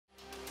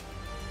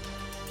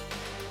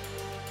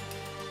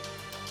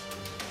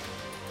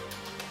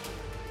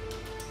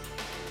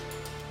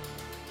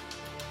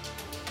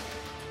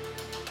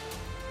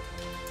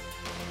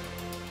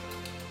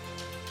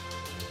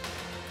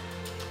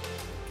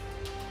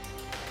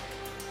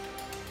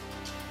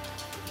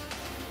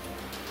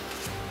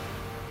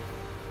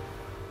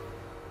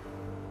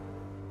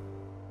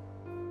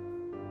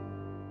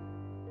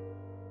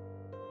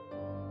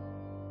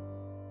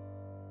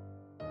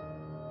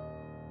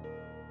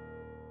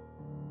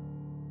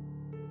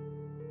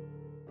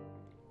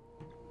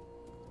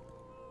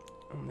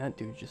And that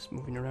dude just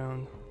moving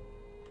around.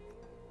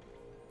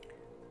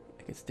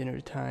 Like it's dinner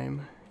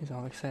time. He's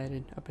all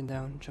excited, up and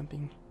down,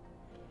 jumping.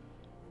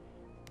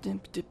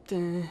 Dip, dip,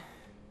 dip.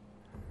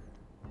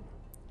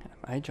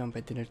 I jump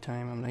at dinner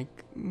time. I'm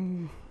like,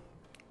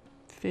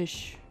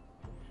 fish.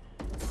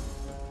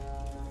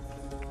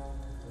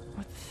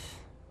 What?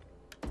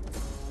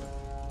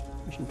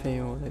 Mission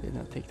failed. I did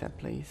not take that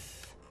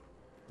place.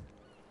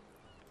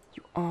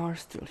 You are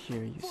still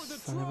here, you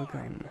son of a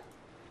gun.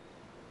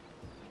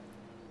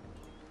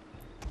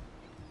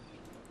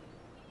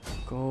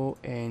 Go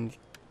and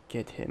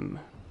get him.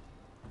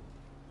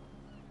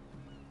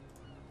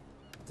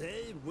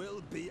 They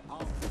will be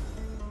out.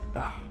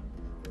 Ah.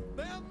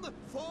 Men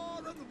far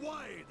and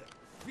wide,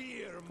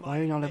 fear my Why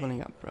are you not name.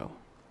 leveling up, bro?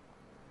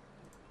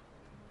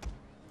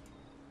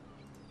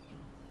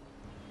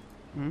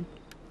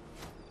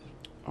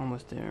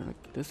 Almost there. Look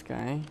at this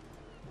guy.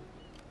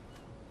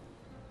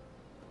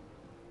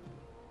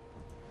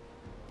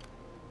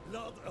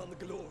 Blood and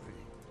glory.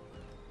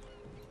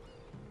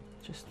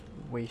 Just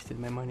wasted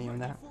my money on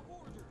that.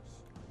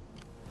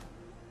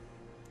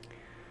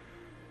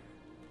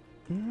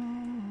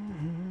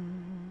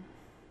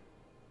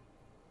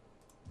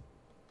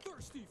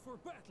 Thirsty for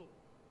battle.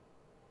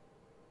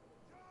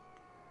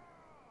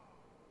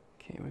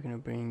 Okay, we're gonna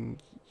bring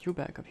you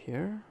back up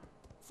here.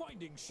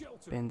 Finding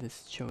shelter. Bend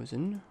is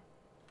chosen.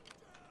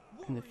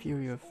 And the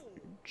fury of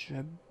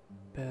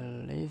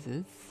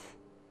Jebelazes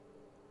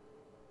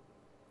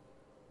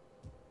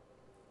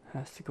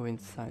has to go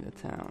inside the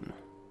town.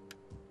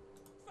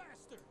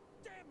 Faster,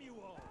 damn you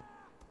all.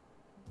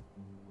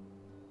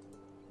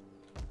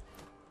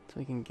 So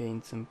we can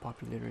gain some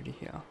popularity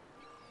here.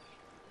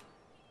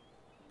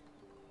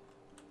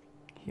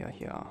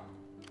 Here.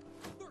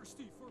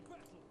 Thirsty for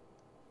battle.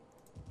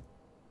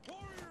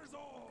 Warriors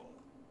all.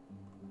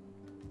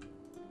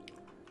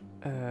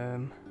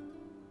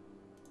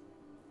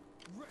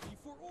 Ready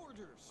for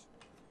orders.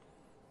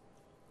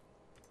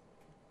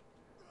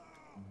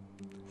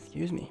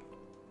 Excuse me.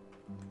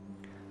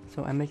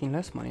 So I'm making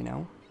less money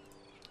now.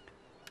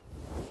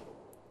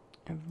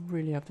 I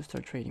really have to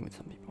start trading with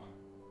some people.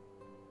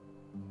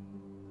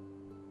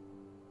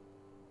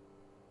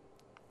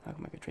 How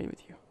come I could trade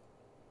with you?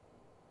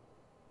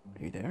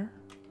 Are you there?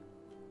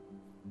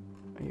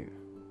 Are you?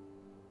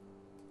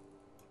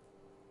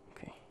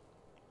 Okay.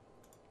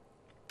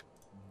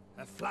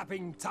 A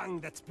flapping tongue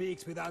that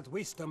speaks without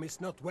wisdom is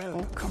not Oh,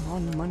 welcome. come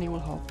on, money will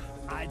help.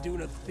 I do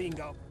not think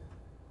of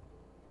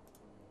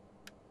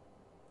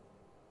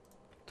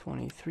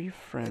 23 the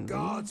friendly.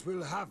 gods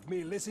will have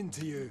me listen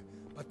to you,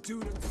 but do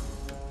not.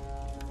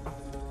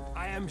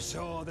 I am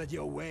sure that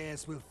your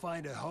wares will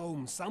find a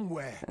home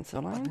somewhere, Defense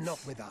but alliance? not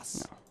with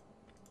us. No.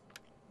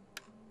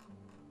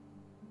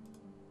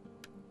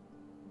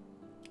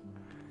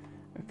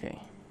 Okay.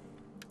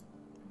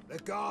 The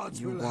gods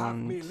You will have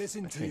me want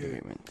listen a to trade you,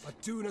 agreement. but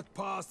do not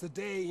pass the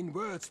day in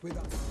words with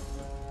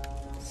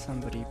us.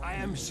 Somebody. I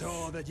am please.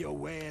 sure that your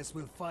wares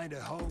will find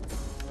a home.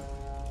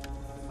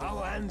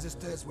 Our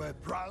ancestors were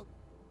proud.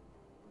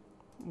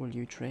 Will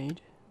you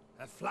trade?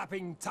 A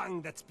flapping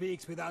tongue that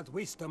speaks without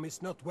wisdom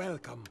is not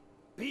welcome.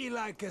 Be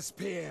like a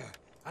spear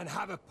and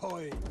have a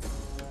point.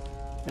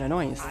 And I know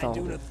I I installed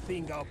do it. not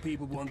think our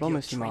people want your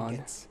Diplomacy mod.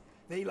 trinkets.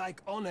 They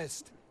like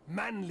honest,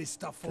 manly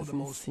stuff for the Doesn't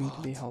most seem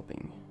part. to be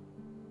helping.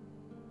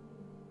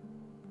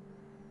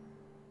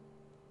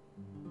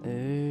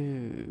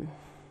 Oh.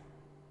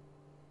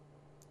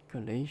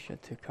 Galatia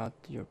took out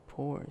your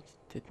ports,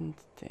 didn't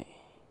they?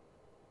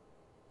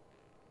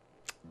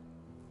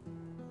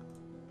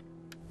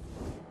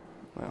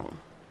 Well.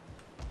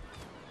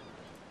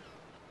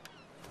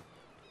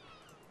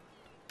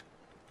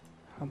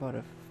 How about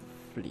a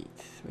fleet?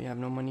 We have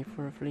no money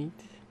for a fleet.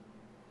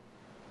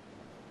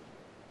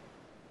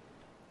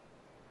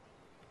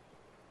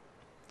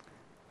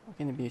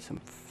 Gonna be some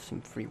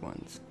free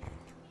ones.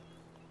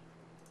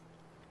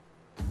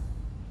 How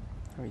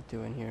are we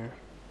doing here?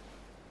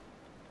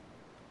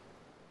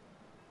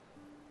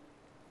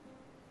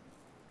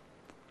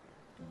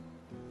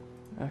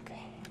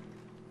 Okay.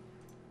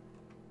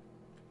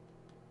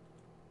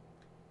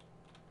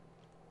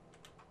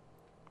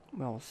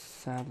 Well,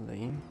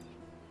 sadly,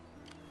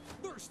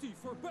 Thirsty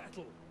for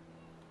battle.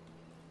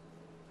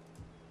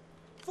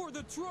 For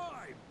the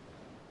tribe.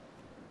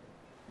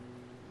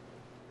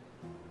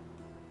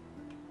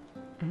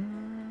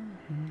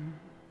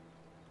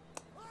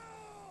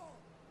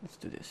 let's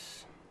do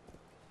this.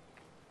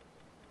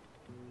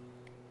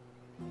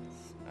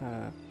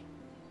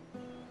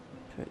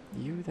 Put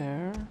you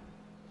there.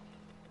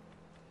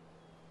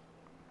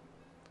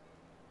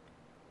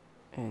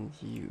 And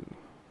you.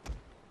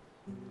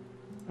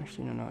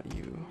 Actually, no, not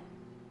you.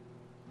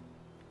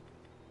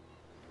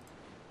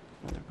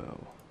 Another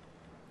bow.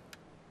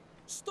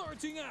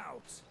 Starting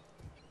out.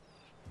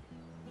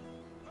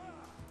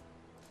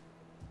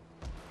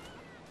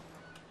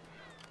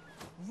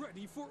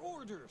 Ready for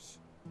orders.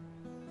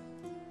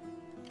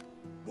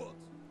 What?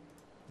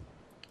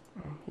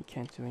 Oh, he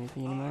can't do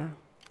anything anymore.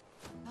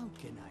 How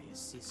can I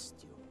assist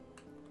you?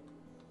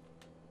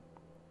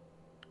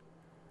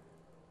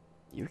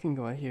 You can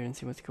go out here and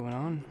see what's going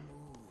on.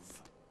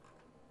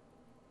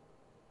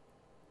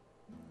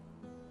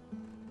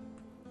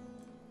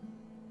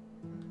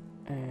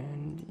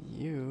 And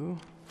you...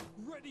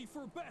 Ready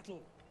for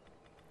battle.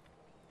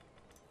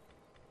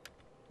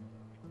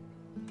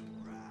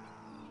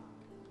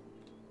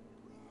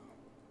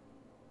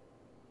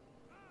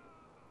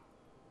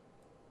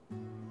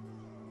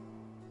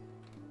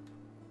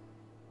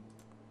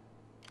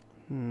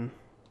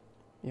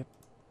 Yep.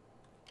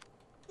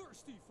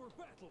 Thirsty for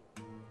battle.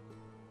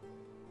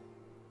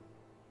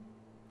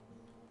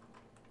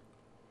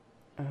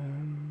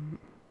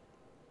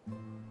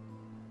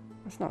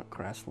 It's not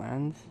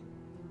grassland.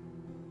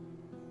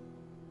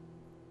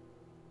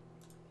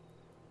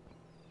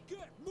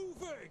 Get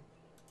moving.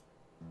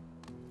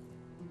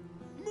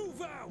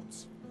 Move out.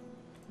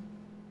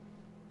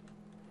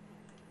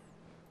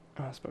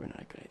 Oh, that's probably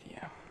not a good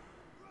idea.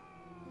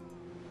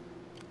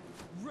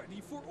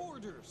 Ready for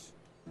orders.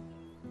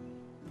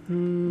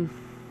 Oh.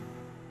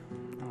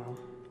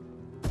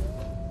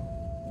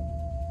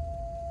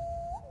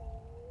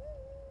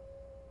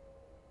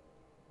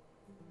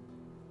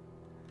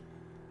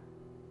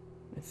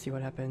 Let's see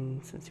what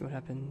happens. Let's see what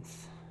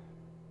happens.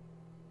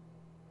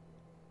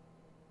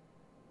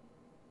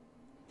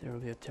 There will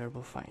be a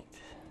terrible fight.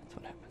 That's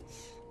what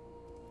happens.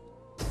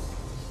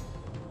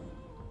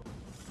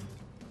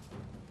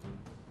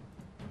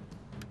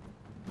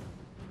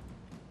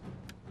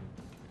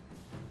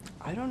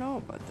 I don't know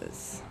about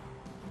this.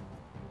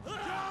 There's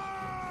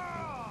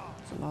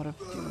a lot of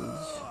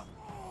dudes.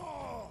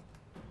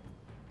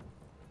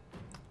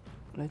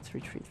 Let's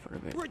retreat for a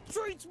bit.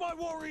 Retreat, my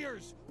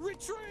warriors!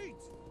 Retreat!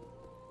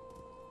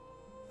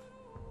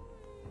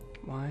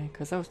 Why?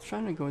 Because I was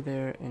trying to go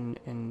there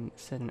and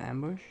set an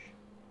ambush.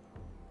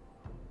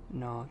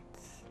 Not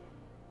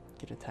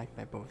get attacked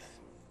by both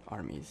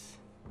armies.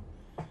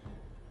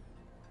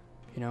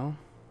 You know?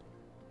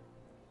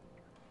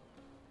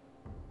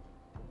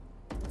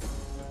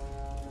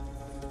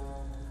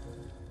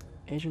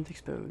 Agent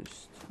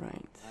exposed,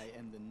 right. I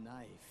am the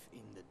knife in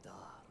the dark.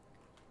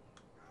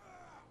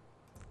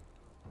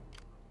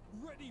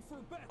 Ready for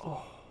battle.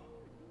 Oh.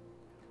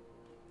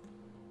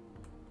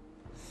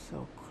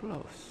 So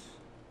close.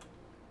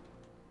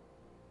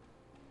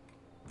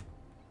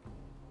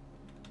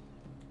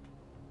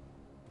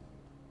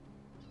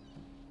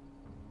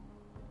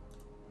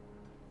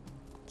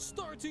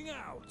 Starting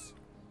out.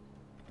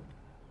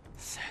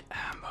 Set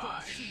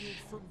ambush. Concealed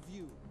from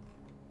view.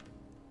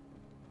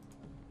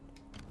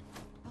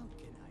 How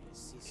can I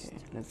assist? Okay,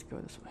 let's go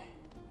this way.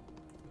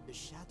 The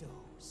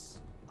shadows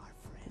are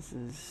friends. This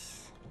is...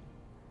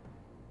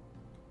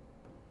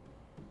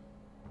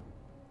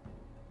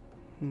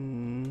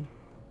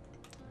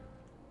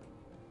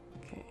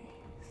 Okay,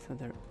 so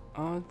there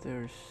are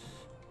other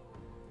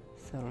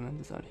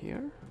settlements out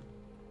here.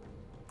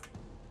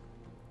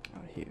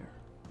 Out here.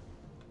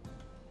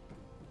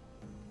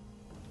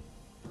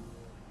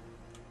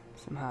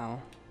 Somehow.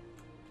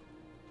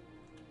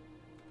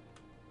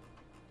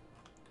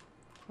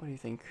 What do you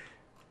think?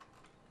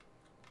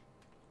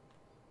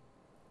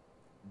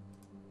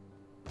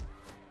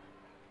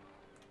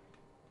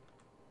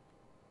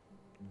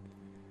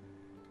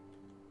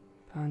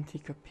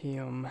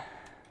 Panticapeum.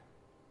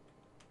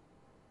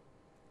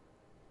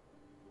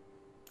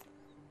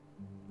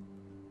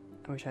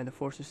 I wish I had the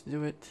forces to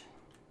do it,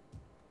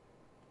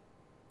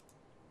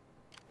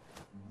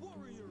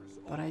 Warriors.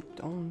 but I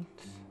don't.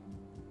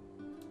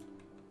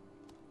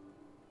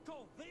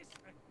 Call this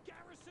a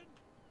garrison?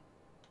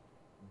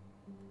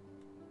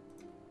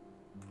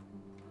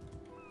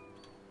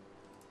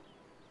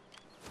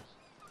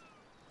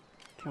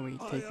 Can we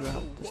take you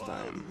out this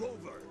time?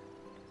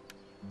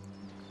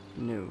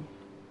 No.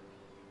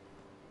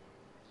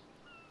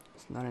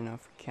 It's not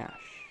enough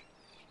cash.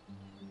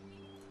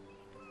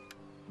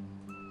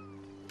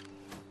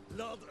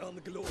 Blood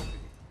and glory.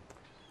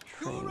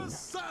 Train.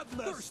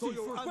 Sadness to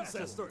your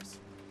ancestors.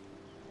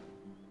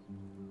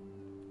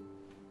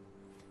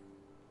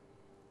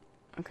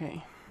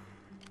 Okay.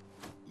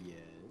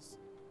 Yes.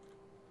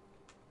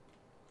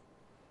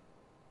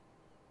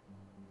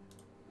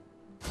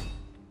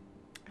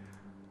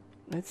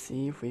 Let's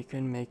see if we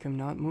can make him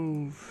not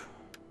move.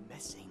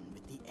 Messing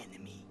with the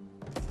enemy.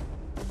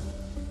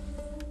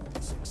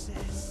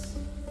 Success.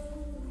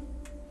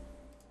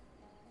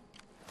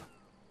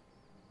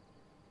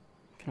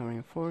 Can I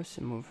reinforce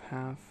and move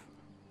half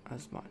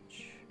as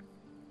much?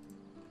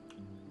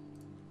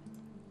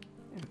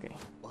 Okay,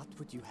 What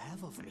would you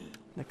have of me?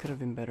 that could have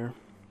been better.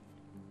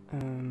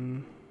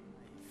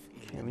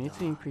 Okay, we need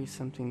to increase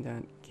something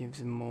that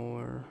gives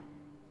more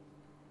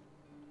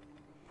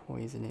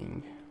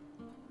poisoning.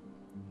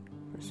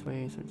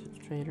 Persuade, search the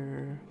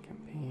traitor,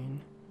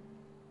 campaign,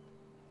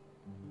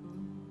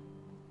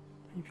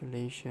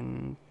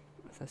 manipulation,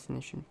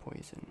 assassination,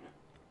 poison.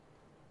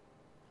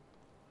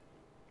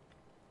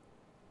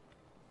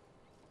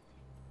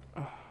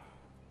 Oh.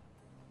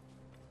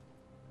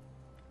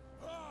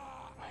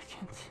 I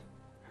can't.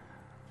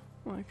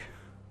 Like.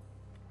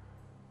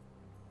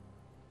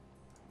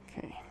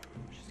 Okay,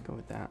 let's just go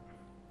with that.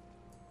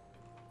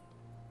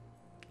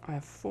 I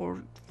have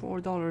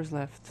 $4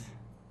 left.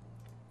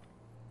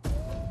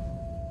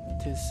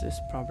 This is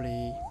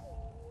probably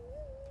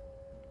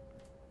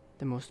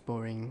the most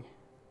boring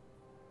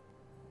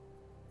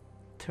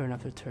turn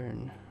after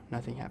turn,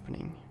 nothing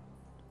happening.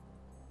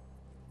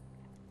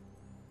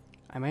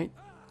 I might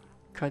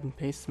cut and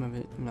paste some of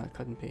it, not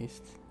cut and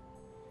paste,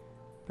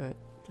 but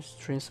just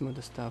trim some of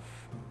the stuff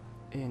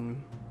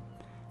in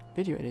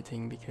video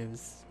editing,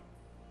 because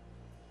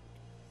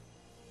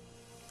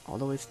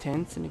although it's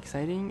tense and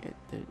exciting,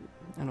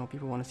 I know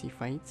people want to see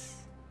fights,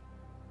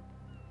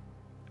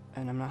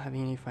 and I'm not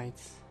having any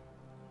fights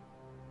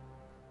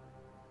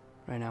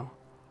right now.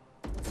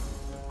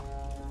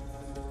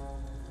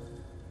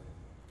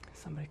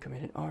 Somebody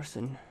committed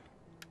arson.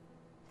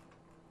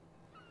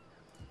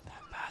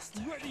 That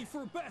bastard. Ready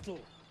for battle.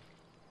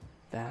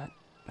 That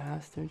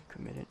bastard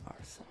committed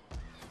arson.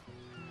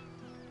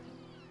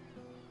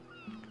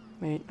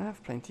 Wait, I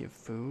have plenty of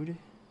food.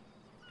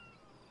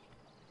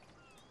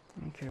 I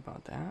don't care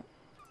about that.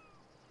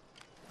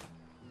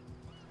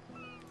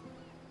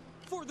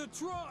 For the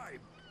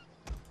tribe.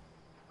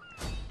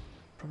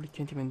 Probably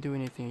can't even do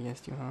anything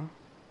against you, huh?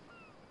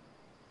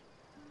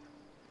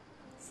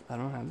 So I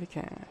don't have the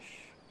cash.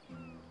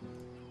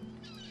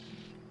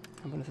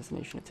 How about an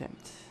assassination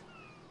attempt?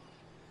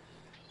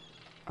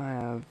 I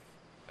have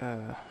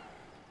a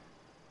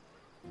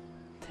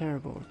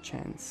terrible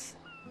chance.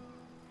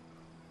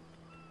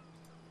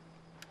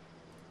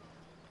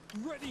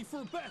 Ready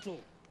for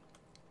battle.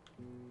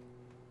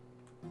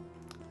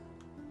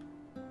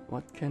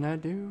 What can I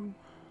do?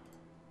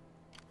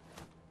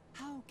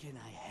 How can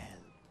I help?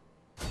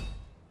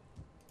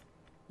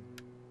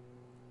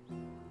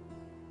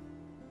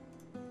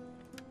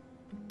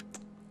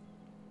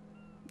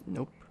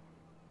 Nope.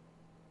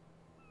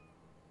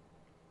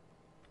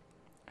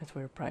 I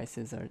swear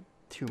prices are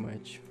too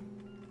much.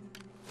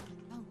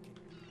 How can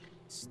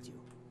stew?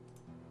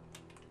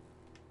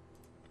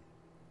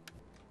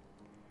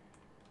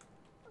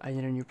 I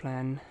need a new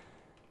plan.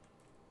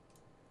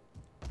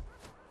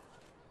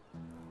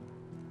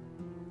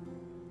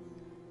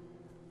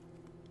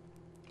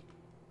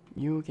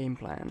 New game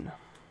plan.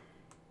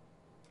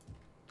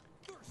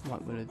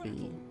 What will it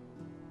be?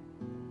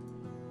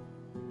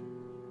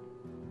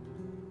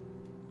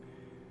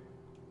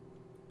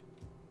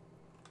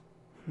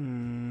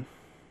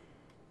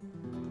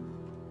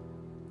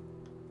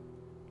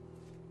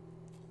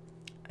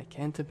 I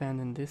can't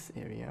abandon this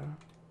area.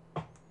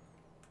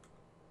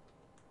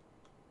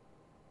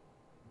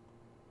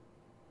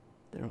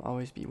 There will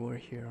always be war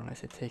here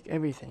unless I take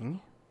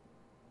everything.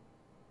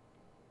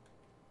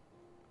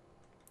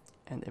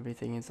 And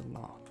everything is a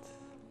lot.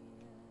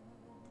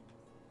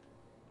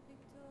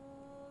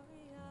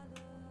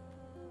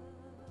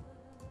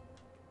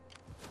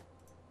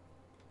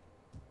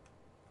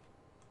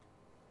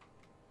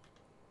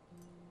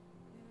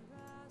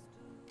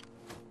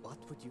 What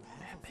would you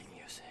have? Epic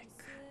music.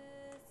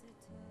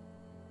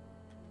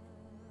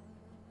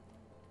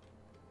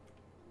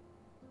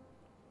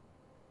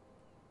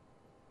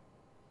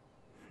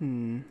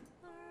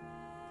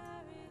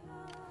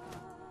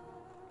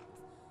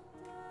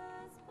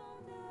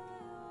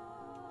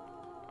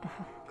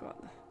 Oh, God.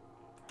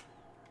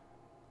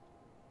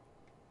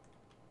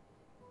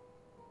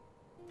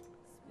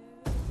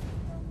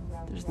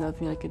 There's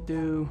nothing I could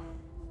do.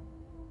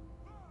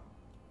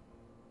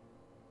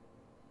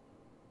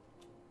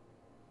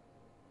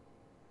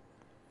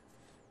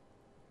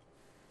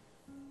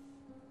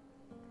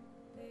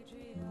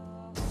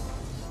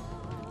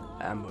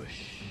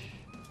 Ambush.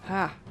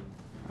 Ha!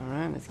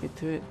 Alright, let's get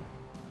to it.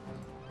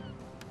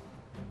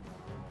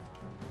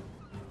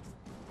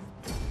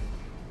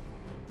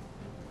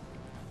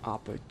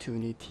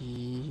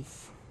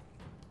 Opportunities.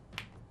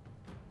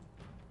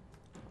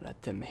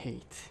 Let them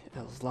hate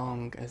as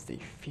long as they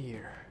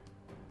fear.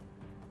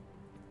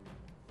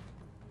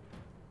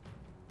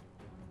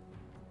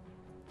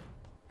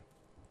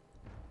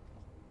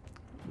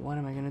 What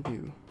am I gonna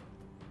do?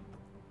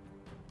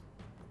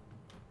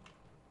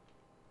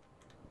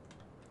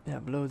 They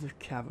have loads of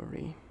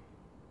cavalry.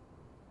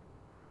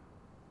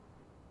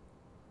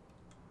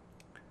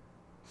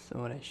 So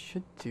what I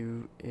should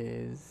do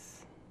is...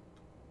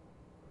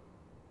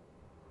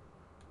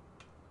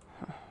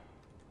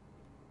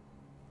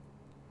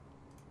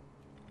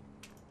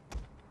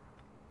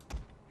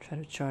 try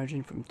to charge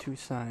in from two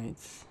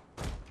sides.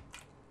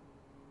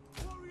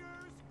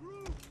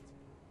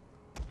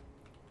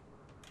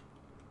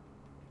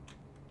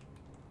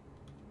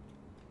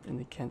 Then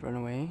they can't run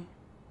away.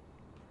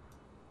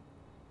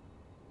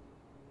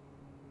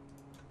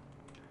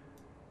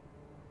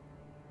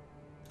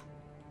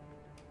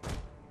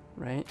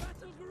 Right?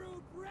 Battle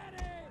group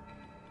ready.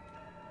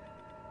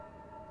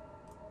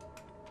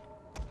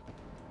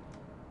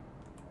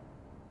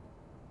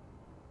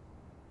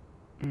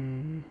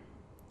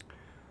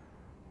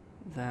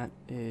 That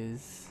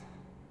is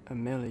a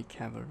melee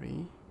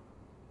cavalry.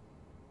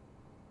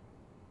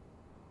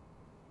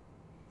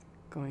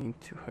 Going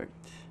to hurt.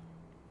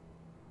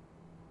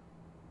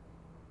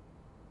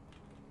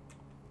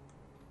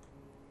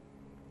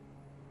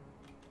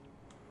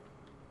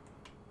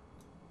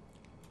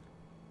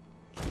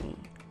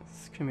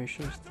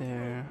 Skirmishers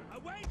there.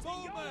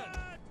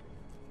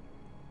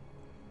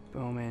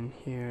 Bowman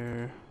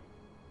here.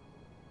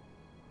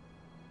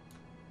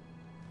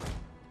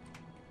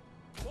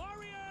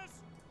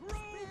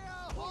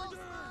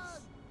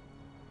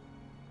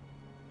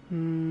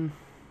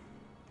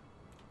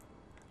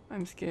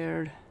 I'm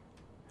scared.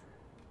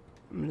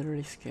 I'm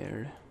literally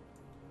scared.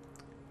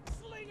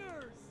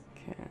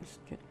 Okay, let's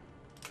get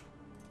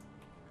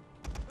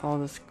all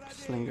the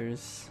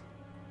slingers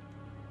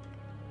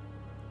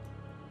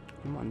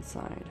on one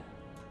side.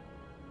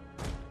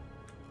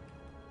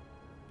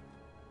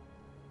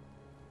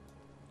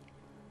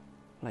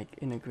 Like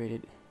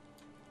integrated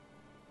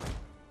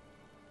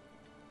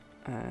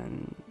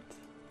and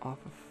off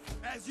of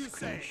As you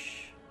say.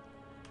 Skirmish.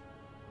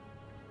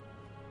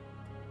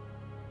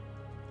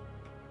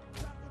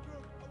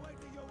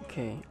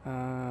 Okay,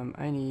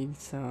 I need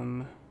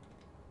some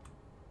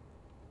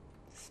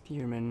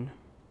spearmen.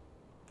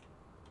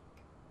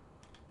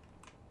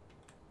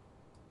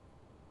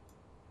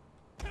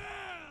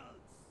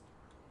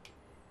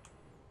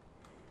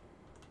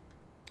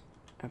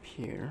 Up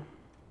here.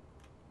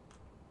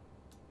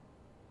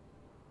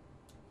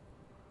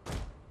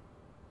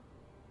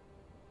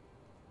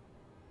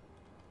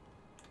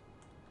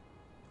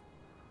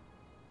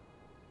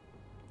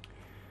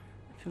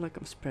 I feel like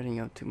I'm spreading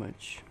out too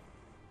much.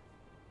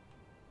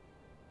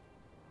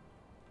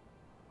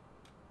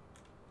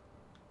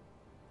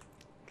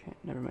 Okay,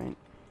 never mind.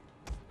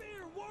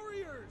 Spear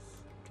warriors.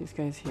 These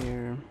guys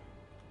here.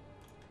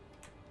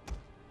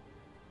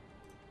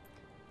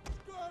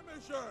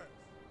 Skirmishers.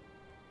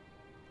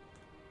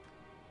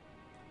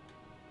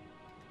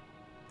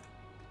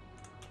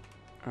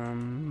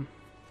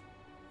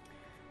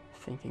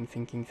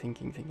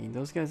 Thinking.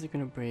 Those guys are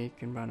gonna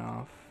break and run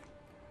off.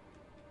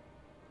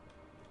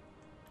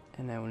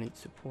 And I will need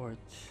support.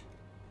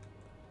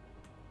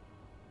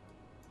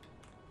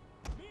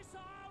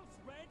 Missiles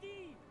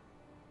ready.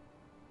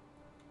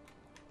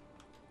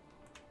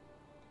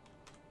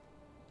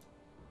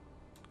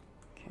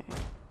 Okay.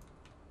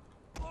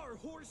 Our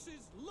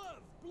horses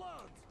love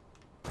blood.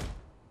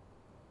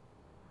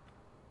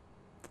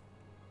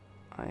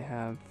 I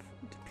have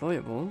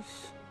deployables.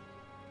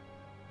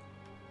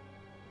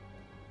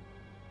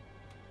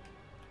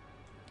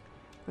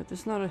 But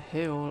there's not a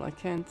hill. I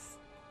can't.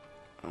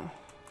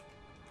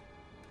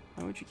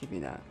 Why would you give me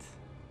that?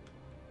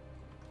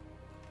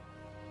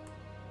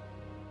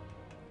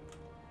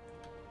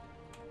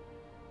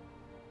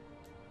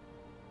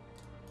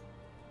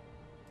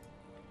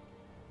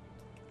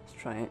 Let's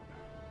try it.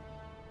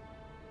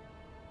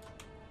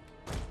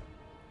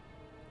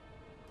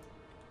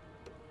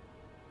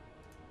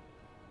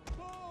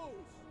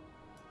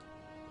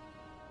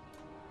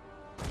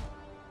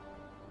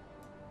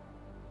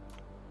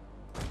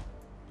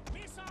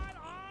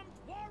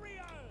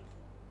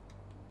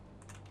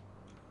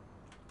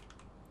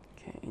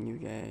 And you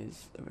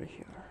guys over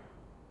here.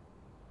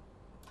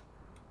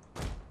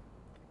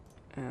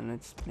 And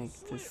let's make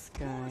this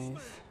guys.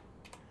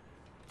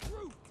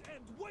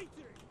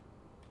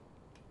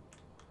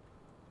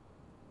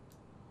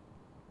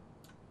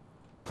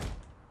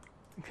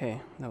 Okay,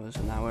 that was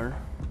an hour.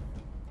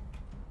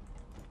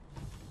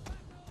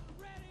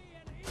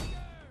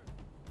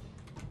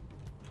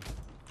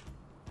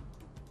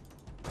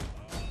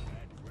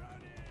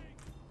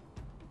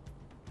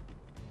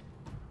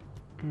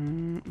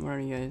 Where are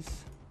you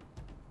guys?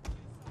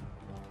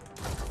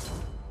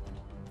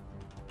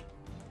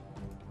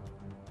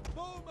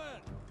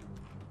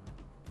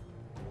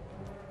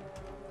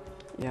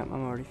 Yeah,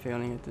 I'm already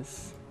failing at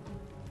this.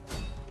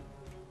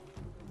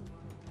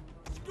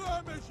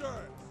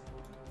 Skirmishers!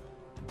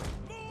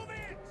 Move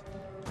it!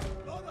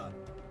 Brother!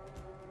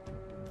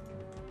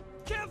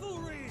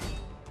 Cavalry!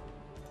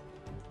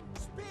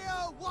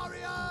 Spear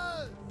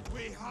warriors!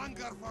 We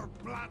hunger for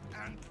blood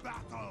and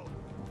battle!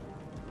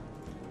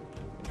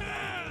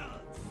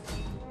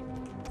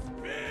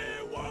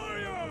 Spear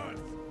warriors!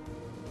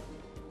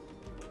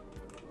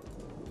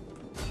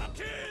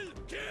 Kill!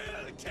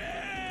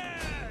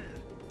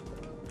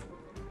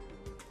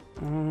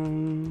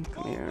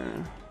 Come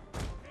here.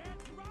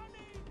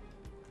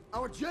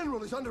 Our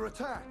general is under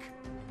attack.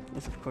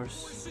 Yes, of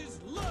course. Horses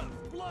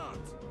love blood.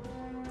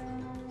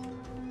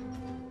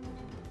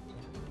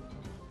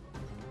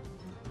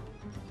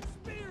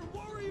 Spear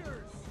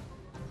warriors.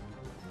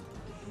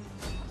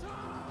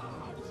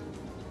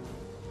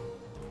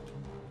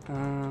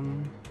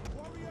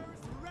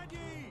 Warriors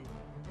ready.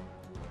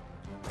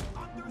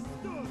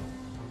 Understood.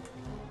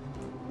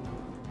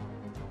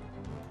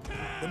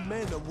 The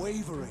men are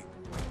wavering.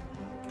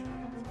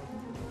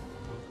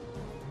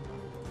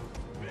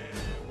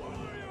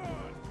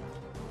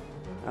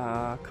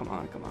 Come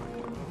on.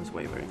 Who's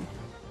wavering?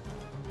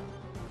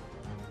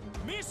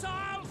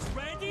 Missiles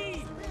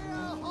ready!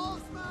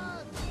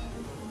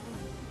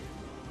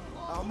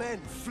 Our men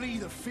flee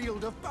the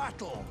field of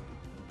battle.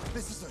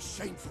 This is a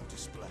shameful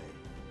display.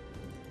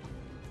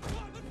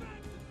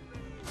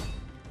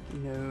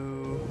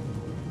 No.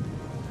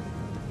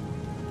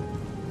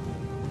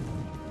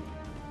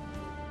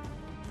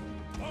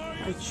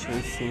 I The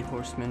chasing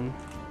horsemen.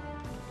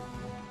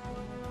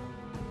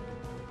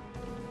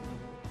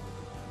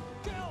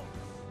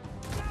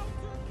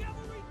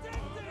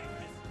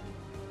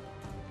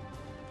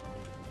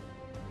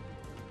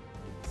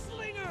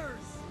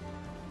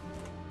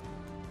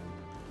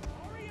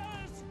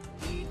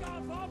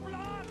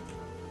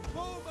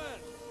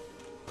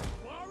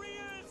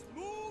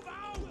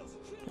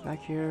 Get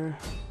back here.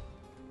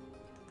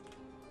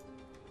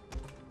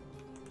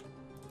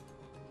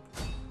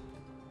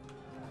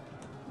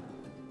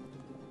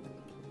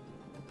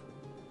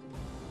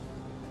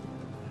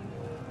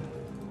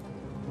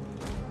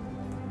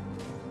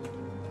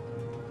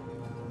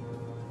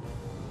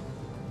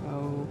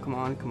 Oh, come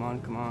on, come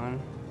on, come on.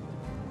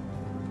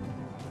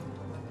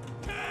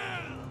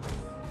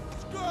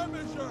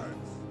 Skirmishers!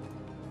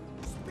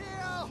 Spear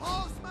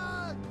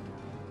horsemen!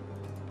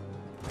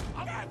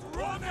 Get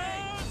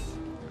runners!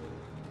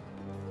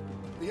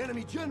 The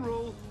enemy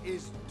general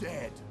is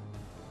dead.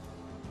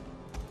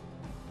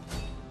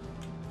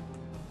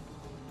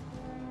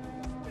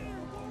 Spear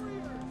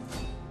warriors!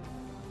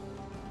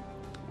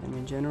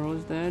 Enemy general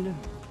is dead.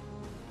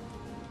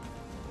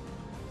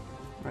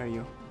 Where are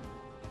you?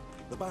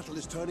 The battle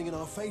is turning in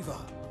our favor.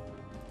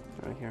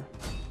 Right here.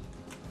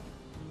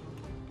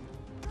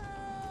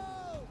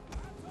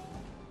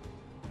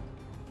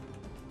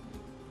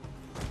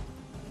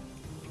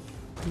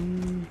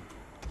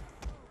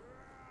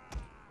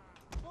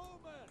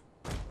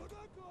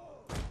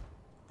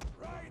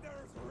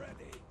 Riders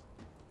ready.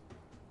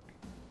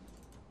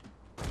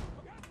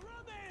 Get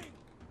running.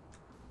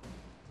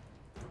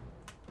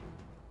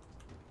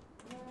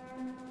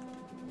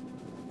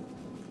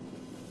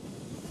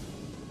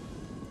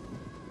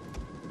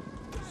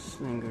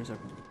 Slingers are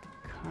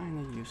kind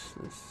of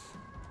useless.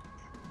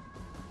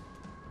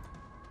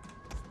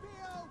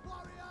 Spear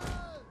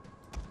warriors.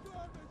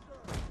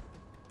 Skirmishers.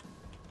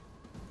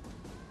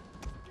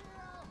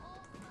 Spear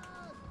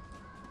horsemen.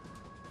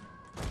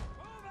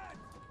 Move it.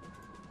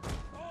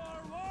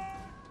 Forward.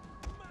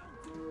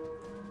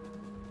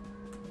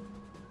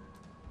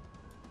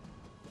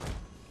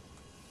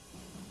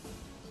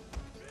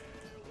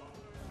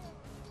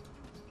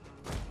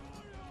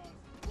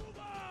 Move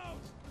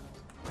out.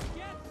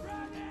 Get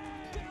ready.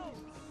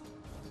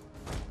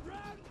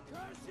 Run,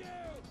 curse you.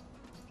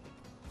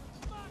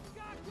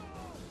 Macaco.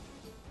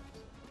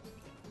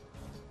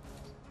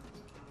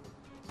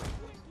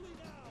 Quickly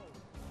now.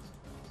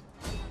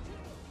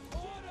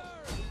 Order.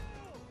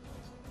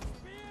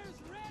 Spears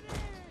ready.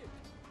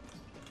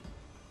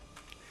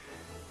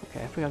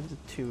 Okay, I forgot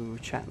to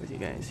chat with you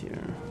guys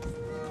here.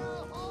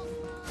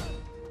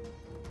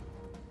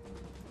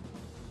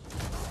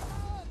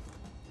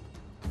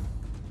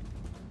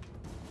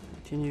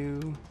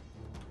 Continue.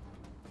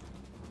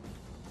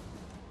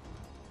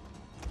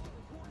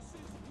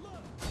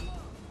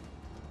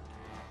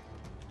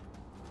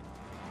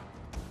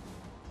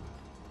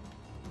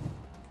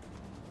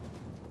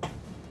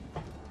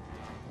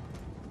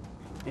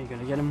 Are you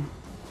gonna get him?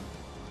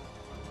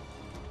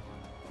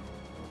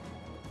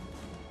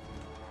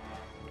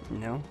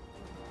 No.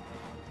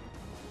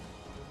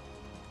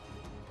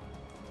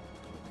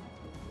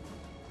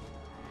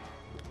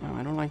 No,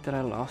 I don't like that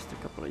I lost a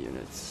couple of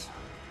units.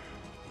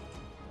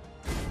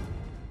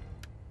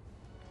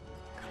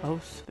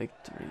 Close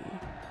victory.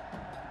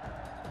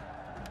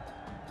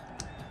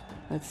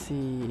 Let's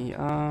see,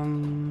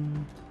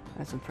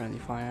 that's some friendly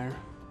fire,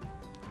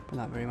 but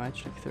not very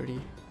much, like 30.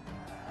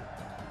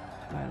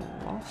 I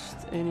lost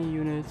any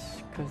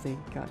units because they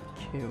got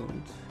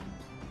killed,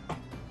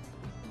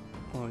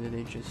 or did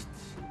they just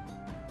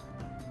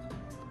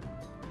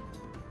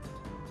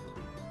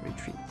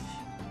retreat?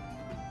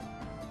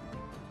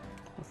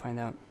 We'll find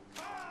out.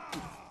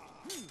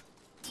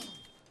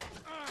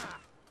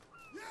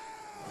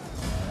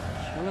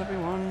 Kill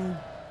everyone.